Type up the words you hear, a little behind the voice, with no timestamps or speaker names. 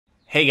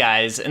Hey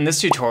guys, in this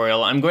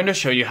tutorial I'm going to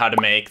show you how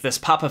to make this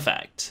pop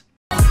effect.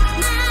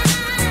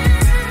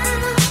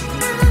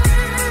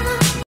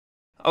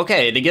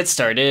 Okay, to get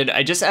started,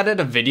 I just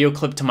added a video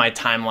clip to my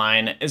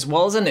timeline as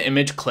well as an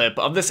image clip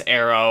of this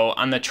arrow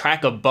on the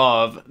track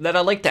above that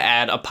I'd like to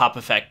add a pop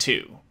effect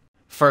to.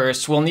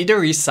 First, we'll need to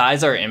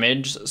resize our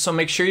image, so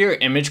make sure your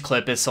image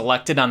clip is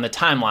selected on the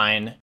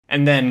timeline,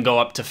 and then go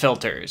up to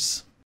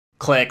Filters.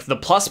 Click the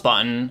plus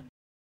button,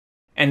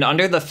 and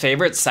under the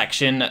Favorites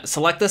section,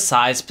 select the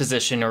Size,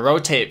 Position, or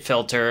Rotate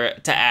filter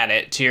to add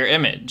it to your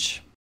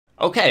image.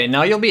 Okay,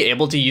 now you'll be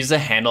able to use the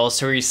handles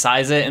to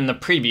resize it in the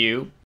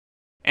preview,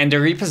 and to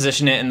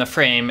reposition it in the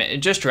frame,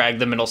 just drag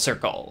the middle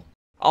circle.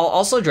 I'll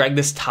also drag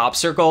this top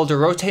circle to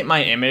rotate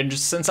my image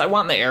since I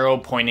want the arrow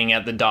pointing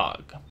at the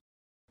dog.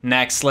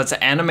 Next, let's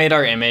animate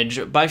our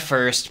image by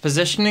first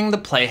positioning the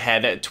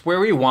playhead to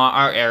where we want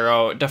our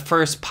arrow to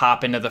first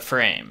pop into the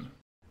frame.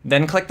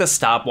 Then click the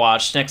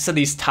stopwatch next to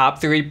these top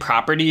 3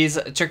 properties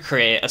to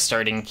create a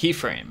starting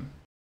keyframe.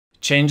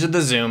 Change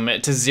the zoom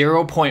to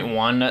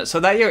 0.1 so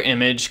that your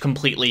image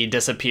completely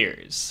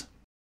disappears.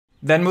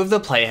 Then move the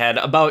playhead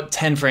about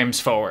 10 frames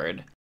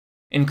forward.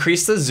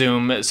 Increase the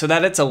zoom so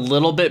that it's a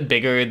little bit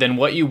bigger than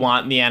what you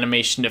want the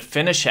animation to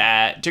finish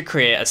at to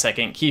create a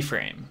second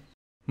keyframe.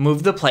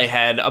 Move the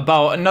playhead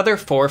about another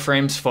 4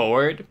 frames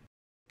forward,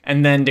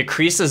 and then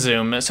decrease the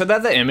zoom so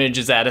that the image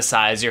is at a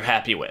size you're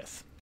happy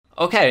with.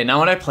 Okay, now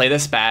when I play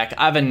this back,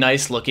 I have a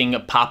nice looking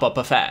pop-up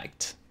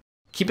effect.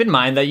 Keep in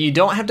mind that you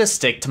don't have to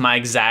stick to my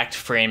exact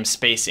frame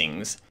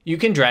spacings. You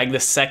can drag the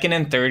second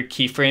and third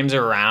keyframes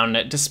around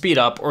to speed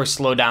up or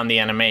slow down the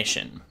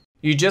animation.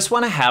 You just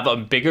want to have a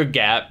bigger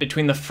gap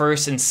between the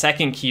first and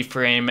second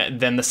keyframe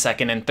than the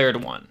second and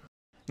third one.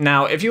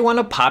 Now, if you want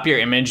to pop your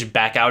image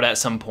back out at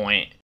some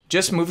point,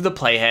 just move the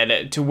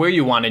playhead to where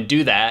you want to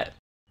do that,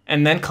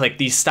 and then click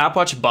the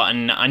stopwatch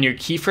button on your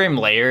keyframe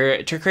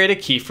layer to create a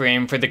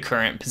keyframe for the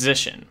current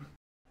position.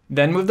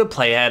 Then move the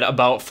playhead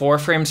about 4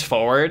 frames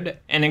forward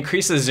and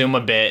increase the zoom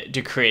a bit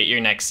to create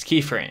your next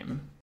keyframe.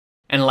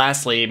 And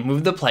lastly,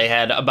 move the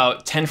playhead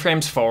about 10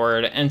 frames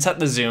forward and set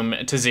the zoom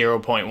to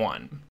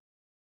 0.1.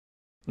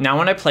 Now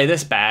when I play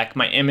this back,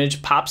 my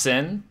image pops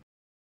in,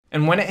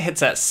 and when it hits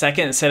that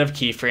second set of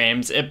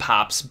keyframes, it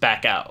pops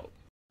back out.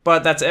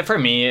 But that's it for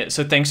me,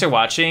 so thanks for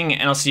watching,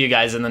 and I'll see you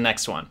guys in the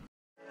next one.